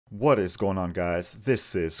What is going on, guys?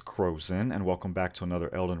 This is Crozen, and welcome back to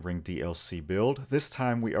another Elden Ring DLC build. This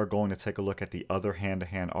time we are going to take a look at the other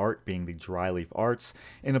hand-to-hand art, being the Dryleaf Arts,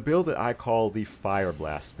 in a build that I call the Fire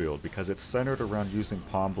Blast build, because it's centered around using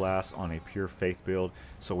Palm Blast on a pure faith build,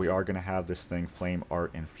 so we are going to have this thing Flame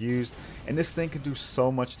Art infused, and this thing can do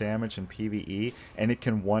so much damage in PvE, and it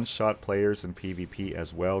can one-shot players in PvP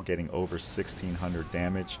as well, getting over 1600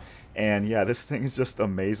 damage. And yeah, this thing is just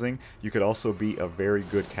amazing. You could also be a very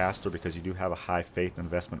good caster because you do have a high faith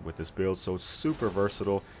investment with this build, so it's super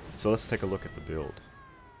versatile. So let's take a look at the build.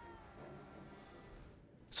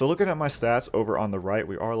 So looking at my stats over on the right,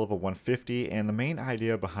 we are level 150, and the main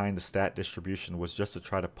idea behind the stat distribution was just to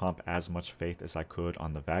try to pump as much faith as I could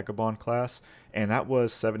on the Vagabond class, and that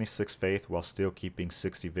was 76 faith while still keeping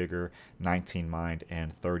 60 vigor, 19 mind,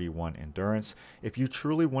 and 31 endurance. If you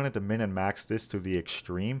truly wanted to min and max this to the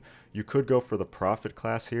extreme, you could go for the Prophet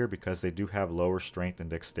class here because they do have lower strength and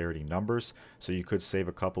dexterity numbers, so you could save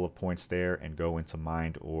a couple of points there and go into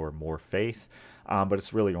mind or more faith. But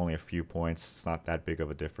it's really only a few points. It's not that big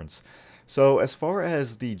of a difference. So as far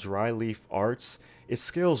as the Dryleaf Arts, it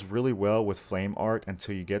scales really well with Flame Art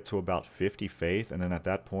until you get to about 50 faith, and then at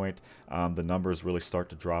that point the numbers really start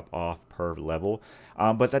to drop off per level.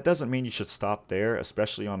 But that doesn't mean you should stop there,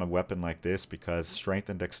 especially on a weapon like this, because strength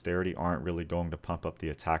and dexterity aren't really going to pump up the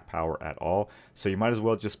attack power at all. So you might as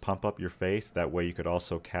well just pump up your faith. That way you could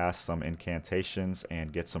also cast some incantations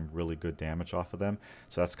and get some really good damage off of them.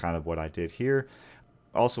 So that's kind of what I did here.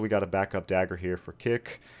 Also, we got a backup dagger here for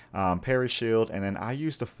kick, parry shield, and then I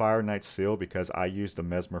used the Fire Knight seal because I used the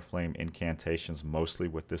Mesmer Flame incantations mostly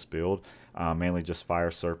with this build, mainly just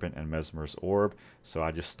Fire Serpent and Mesmer's Orb, so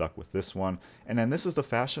I just stuck with this one. And then this is the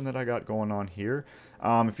fashion that I got going on here.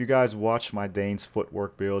 If you guys watch my Dane's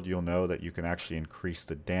Footwork build, you'll know that you can actually increase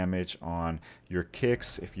the damage on your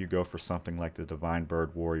kicks if you go for something like the Divine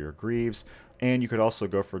Bird Warrior Greaves. And you could also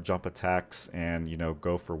go for jump attacks and, you know,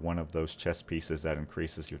 go for one of those chest pieces that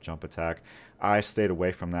increases your jump attack. I stayed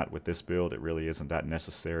away from that with this build. It really isn't that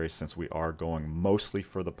necessary since we are going mostly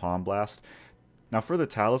for the Palm Blast. Now for the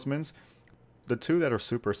Talismans, the two that are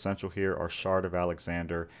super essential here are Shard of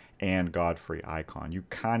Alexander and Godfrey Icon. You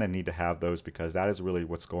kind of need to have those because that is really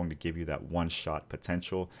what's going to give you that one-shot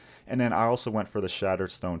potential. And then I also went for the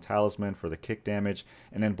Shattered Stone Talisman for the kick damage,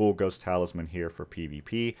 and then Bull Ghost Talisman here for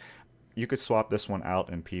PvP. You could swap this one out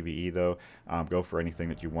in PvE though, go for anything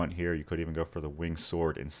that you want here. You could even go for the Winged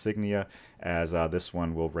Sword Insignia, as this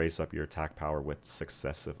one will raise up your attack power with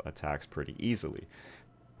successive attacks pretty easily.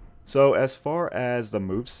 So as far as the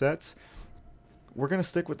movesets, we're going to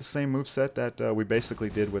stick with the same moveset that we basically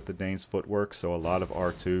did with the Dane's Footwork, so a lot of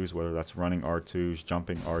R2s, whether that's running R2s,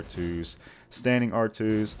 jumping R2s, standing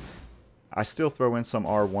R2s. I still throw in some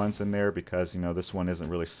R1s in there because, you know, this one isn't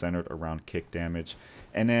really centered around kick damage.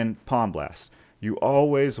 And then Palm Blast. You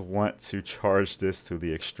always want to charge this to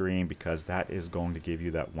the extreme because that is going to give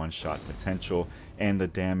you that one-shot potential, and the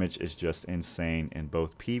damage is just insane in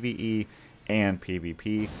both PvE and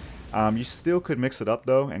PvP. You still could mix it up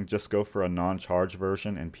though and just go for a non-charge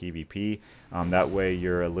version in PvP. That way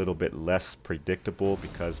you're a little bit less predictable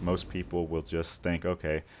because most people will just think,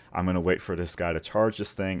 okay, I'm going to wait for this guy to charge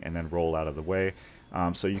this thing and then roll out of the way.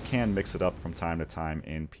 So you can mix it up from time to time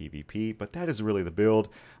in PvP, but that is really the build.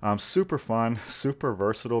 Super fun, super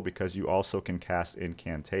versatile because you also can cast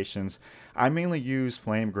incantations. I mainly use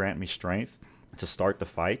Flame Grant Me Strength to start the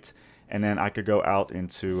fight, and then I could go out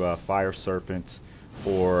into Fire Serpent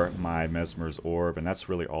or my Mesmer's Orb, and that's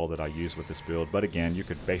really all that I use with this build. But again, you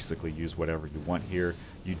could basically use whatever you want here.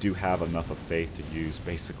 You do have enough of faith to use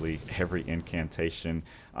basically every incantation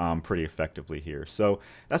pretty effectively here. So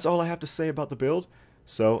that's all I have to say about the build.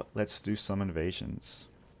 So let's do some invasions.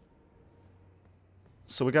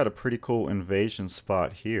 So we got a pretty cool invasion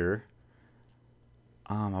spot here.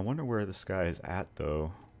 I wonder where this guy is at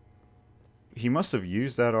though. He must have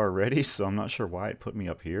used that already, so I'm not sure why it put me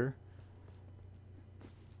up here.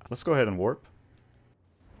 Let's go ahead and warp.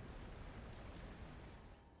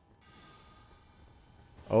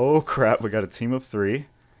 Oh crap, we got a team of 3.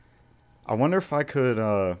 I wonder if I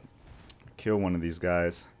could kill one of these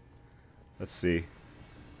guys. Let's see.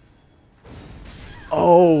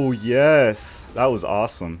 Oh yes, that was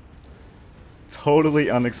awesome. Totally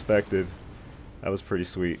unexpected. That was pretty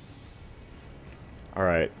sweet.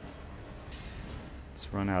 Alright.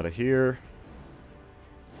 Let's run out of here.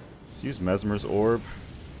 Let's use Mesmer's Orb.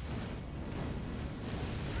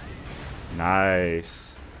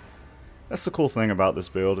 Nice. That's the cool thing about this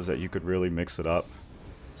build, is that you could really mix it up.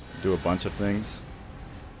 Do a bunch of things.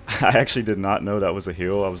 I actually did not know that was a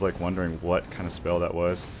heal. I was like wondering what kind of spell that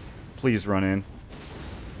was. Please run in.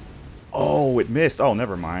 Oh, it missed. Oh,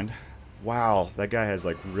 never mind. Wow, that guy has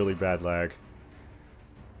like really bad lag.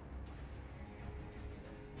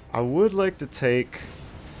 I would like to take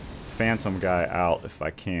Phantom guy out if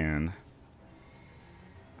I can.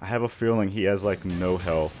 I have a feeling he has like no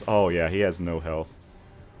health. Oh yeah, he has no health.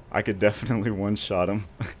 I could definitely one-shot him.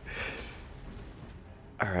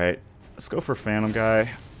 Alright, let's go for Phantom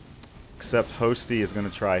guy. Except Hosty is going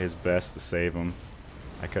to try his best to save him.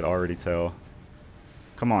 I could already tell.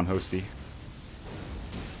 Come on, Hosty.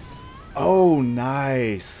 Oh,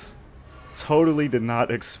 nice. Totally did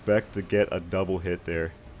not expect to get a double hit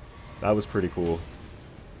there. That was pretty cool.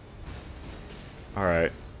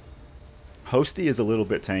 Alright. Hosty is a little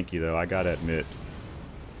bit tanky though, I gotta admit.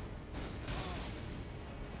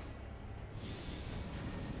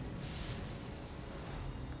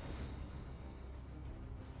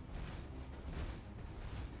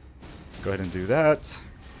 Let's go ahead and do that.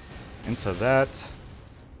 Into that.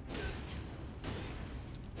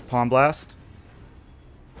 Palm Blast.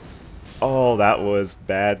 Oh, that was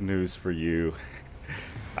bad news for you.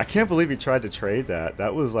 I can't believe he tried to trade that.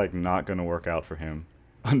 That was like not going to work out for him.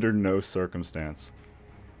 Under no circumstance.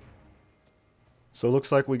 So it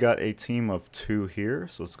looks like we got a team of 2 here.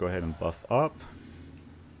 So let's go ahead and buff up.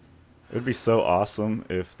 It would be so awesome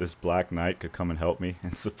if this Black Knight could come and help me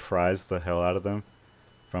and surprise the hell out of them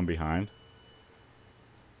from behind.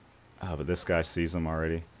 But this guy sees them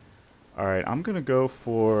already. Alright, I'm going to go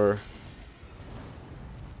for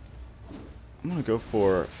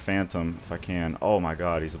Phantom if I can. Oh my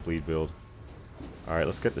god, he's a bleed build. Alright,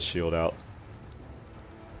 let's get the shield out.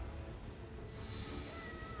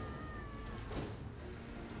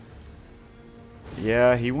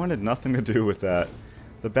 Yeah, he wanted nothing to do with that.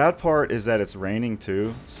 The bad part is that it's raining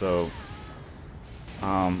too, so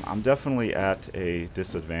I'm definitely at a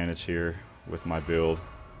disadvantage here with my build.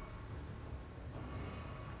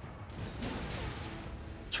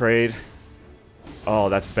 Trade. Oh,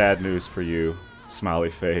 that's bad news for you,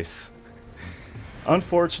 smiley face.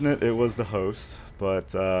 Unfortunate it was the host,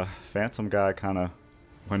 but Phantom guy kind of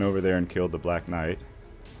went over there and killed the Black Knight.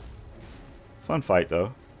 Fun fight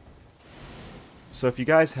though. So if you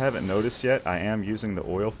guys haven't noticed yet, I am using the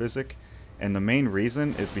oil physic, and the main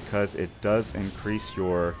reason is because it does increase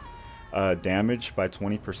your damage by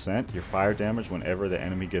 20%, your fire damage whenever the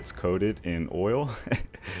enemy gets coated in oil.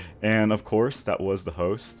 And of course, that was the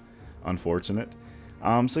host. Unfortunate.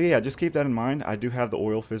 So yeah, just keep that in mind. I do have the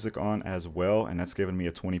oil physic on as well, and that's giving me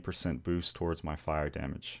a 20% boost towards my fire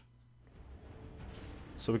damage.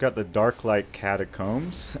 So we got the Darklight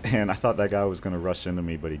Catacombs, and I thought that guy was going to rush into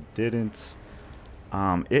me, but he didn't.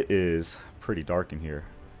 It is pretty dark in here.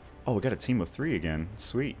 Oh, we got a team of 3 again.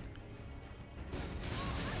 Sweet.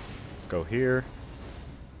 Let's go here.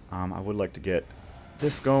 I would like to get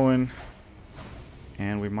this going,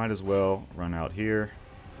 and we might as well run out here.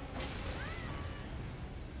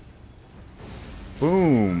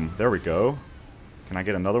 Boom! There we go. Can I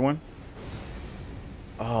get another one?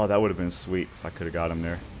 Oh, that would have been sweet if I could have got him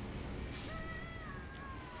there.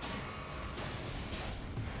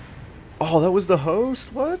 Oh, that was the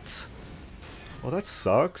host? What? Well, that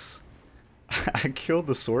sucks. I killed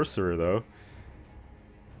the sorcerer, though.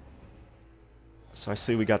 So I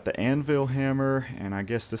see we got the anvil hammer, and I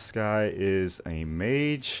guess this guy is a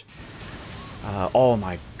mage. Oh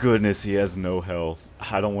my goodness, he has no health.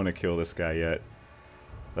 I don't want to kill this guy yet.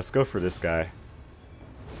 Let's go for this guy.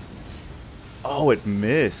 Oh, it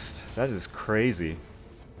missed. That is crazy.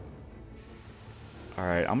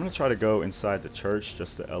 Alright, I'm going to try to go inside the church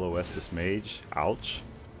just to LOS this mage. Ouch.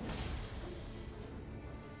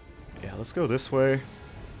 Yeah, let's go this way.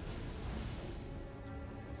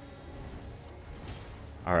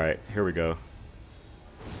 Alright, here we go.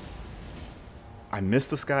 I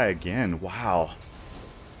missed this guy again. Wow.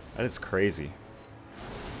 That is crazy.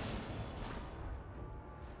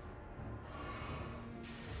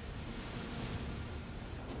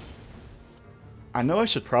 I know I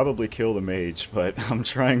should probably kill the mage, but I'm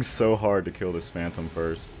trying so hard to kill this phantom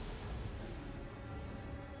first.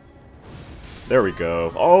 There we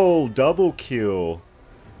go. Oh, double kill.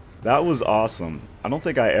 That was awesome. I don't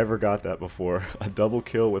think I ever got that before. A double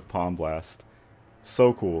kill with Palm Blast.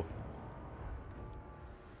 So cool.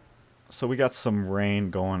 So we got some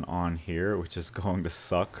rain going on here, which is going to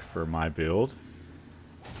suck for my build.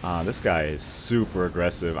 This guy is super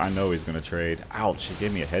aggressive. I know he's going to trade. Ouch, he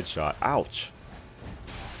gave me a headshot. Ouch.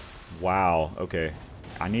 Wow, okay.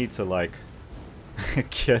 I need to, like,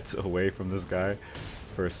 get away from this guy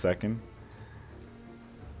for a second.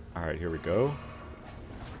 Alright, here we go.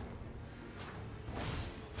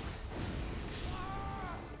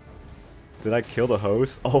 Did I kill the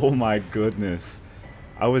host? Oh my goodness.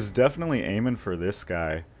 I was definitely aiming for this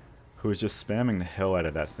guy who was just spamming the hell out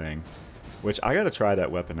of that thing. Which, I gotta try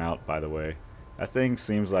that weapon out, by the way. That thing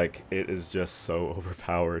seems like it is just so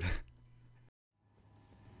overpowered.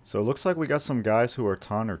 So it looks like we got some guys who are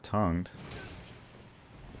ton or tongued.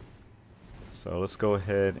 So let's go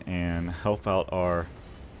ahead and help out our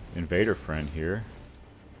invader friend here.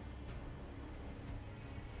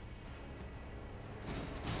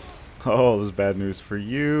 Oh, this is bad news for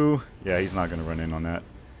you. Yeah, he's not gonna run in on that.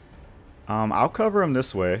 I'll cover him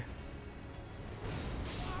this way.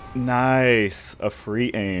 Nice! A free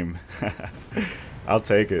aim. I'll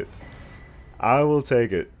take it. I will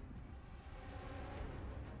take it.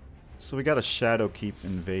 So we got a Shadow Keep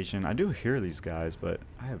invasion. I do hear these guys, but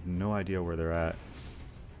I have no idea where they're at.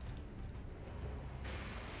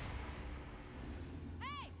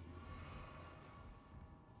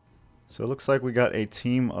 So it looks like we got a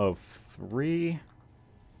team of 3.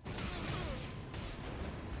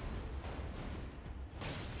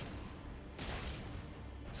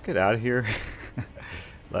 Let's get out of here.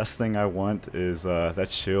 Last thing I want is that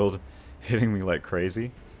shield hitting me like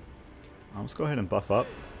crazy. Let's go ahead and buff up.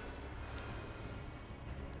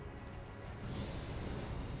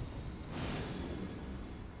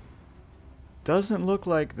 Doesn't look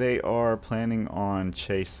like they are planning on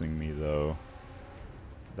chasing me though.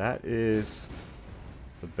 That is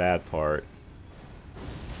the bad part.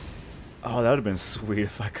 Oh, that would have been sweet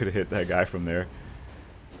if I could have hit that guy from there.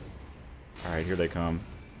 Alright, here they come.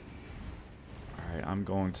 Alright, I'm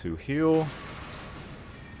going to heal.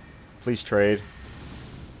 Please trade.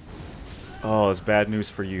 Oh, it's bad news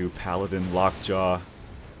for you, Paladin Lockjaw.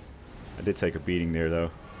 I did take a beating there,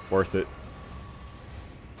 though. Worth it.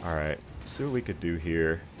 Alright, see what we could do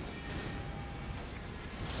here.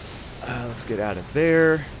 Let's get out of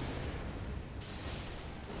there.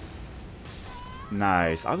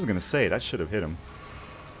 Nice. I was going to say, that should have hit him.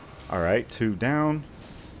 Alright, 2 down.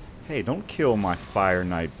 Hey, don't kill my Fire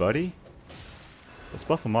Knight, buddy. Let's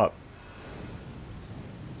buff him up.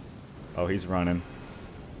 Oh, he's running.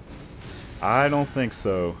 I don't think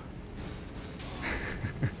so.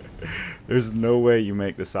 There's no way you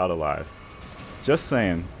make this out alive. Just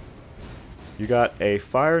saying. You got a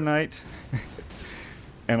Fire Knight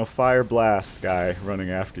and a Fire Blast guy running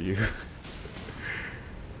after you.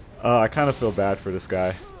 I kind of feel bad for this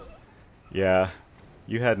guy. Yeah,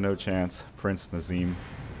 you had no chance, Prince Nazim.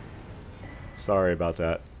 Sorry about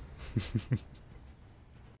that.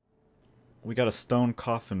 We got a Stone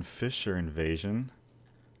Coffin Fisher invasion.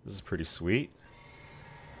 This is pretty sweet.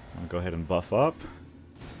 I'm gonna go ahead and buff up.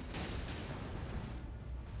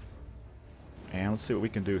 And let's see what we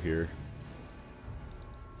can do here.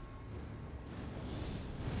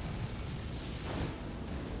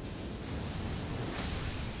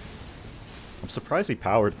 I'm surprised he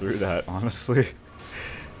powered through that, honestly.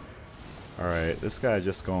 Alright, this guy is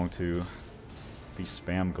just going to be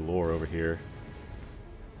spam galore over here.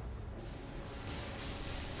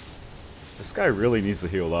 This guy really needs to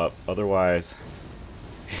heal up, otherwise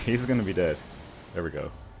he's gonna be dead. There we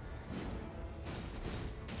go.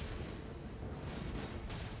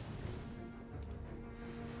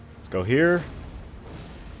 Let's go here.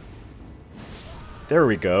 There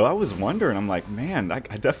we go. I was wondering, I'm like, man, I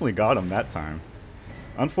definitely got him that time.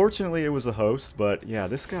 Unfortunately, it was a host, but yeah,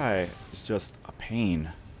 this guy is just a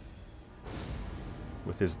pain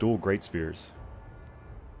with his dual great spears.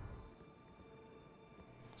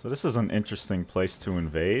 So this is an interesting place to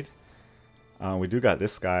invade. We do got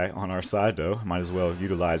this guy on our side though. Might as well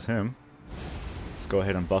utilize him. Let's go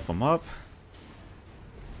ahead and buff him up.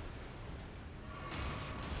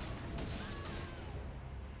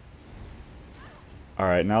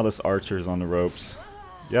 Alright, now this archer's on the ropes.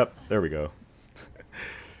 Yep, there we go.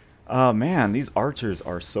 Oh man, these archers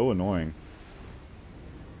are so annoying.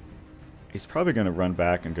 He's probably going to run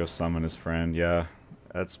back and go summon his friend. Yeah,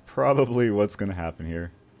 that's probably what's going to happen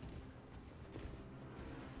here.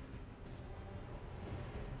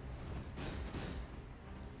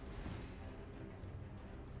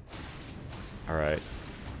 Alright.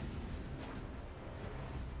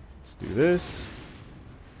 Let's do this.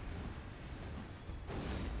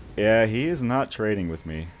 Yeah, he is not trading with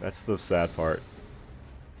me. That's the sad part.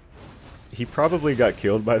 He probably got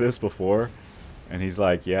killed by this before, and he's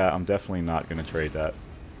like, yeah, I'm definitely not going to trade that.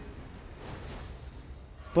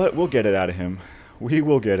 But we'll get it out of him. We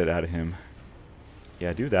will get it out of him.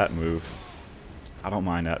 Yeah, do that move. I don't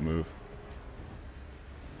mind that move.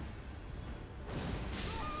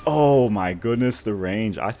 Oh my goodness, the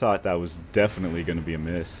range. I thought that was definitely going to be a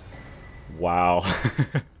miss. Wow.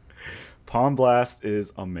 Palm Blast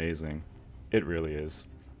is amazing. It really is.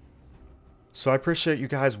 So I appreciate you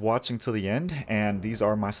guys watching to the end, and these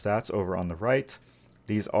are my stats over on the right.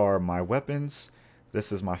 These are my weapons,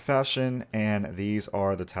 this is my fashion, and these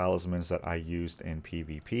are the talismans that I used in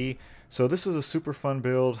PvP. So this is a super fun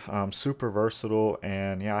build, super versatile,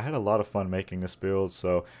 and yeah, I had a lot of fun making this build,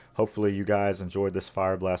 so hopefully you guys enjoyed this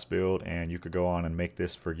Fire Blast build and you could go on and make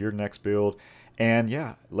this for your next build. And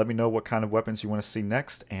yeah, let me know what kind of weapons you want to see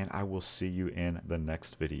next, and I will see you in the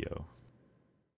next video.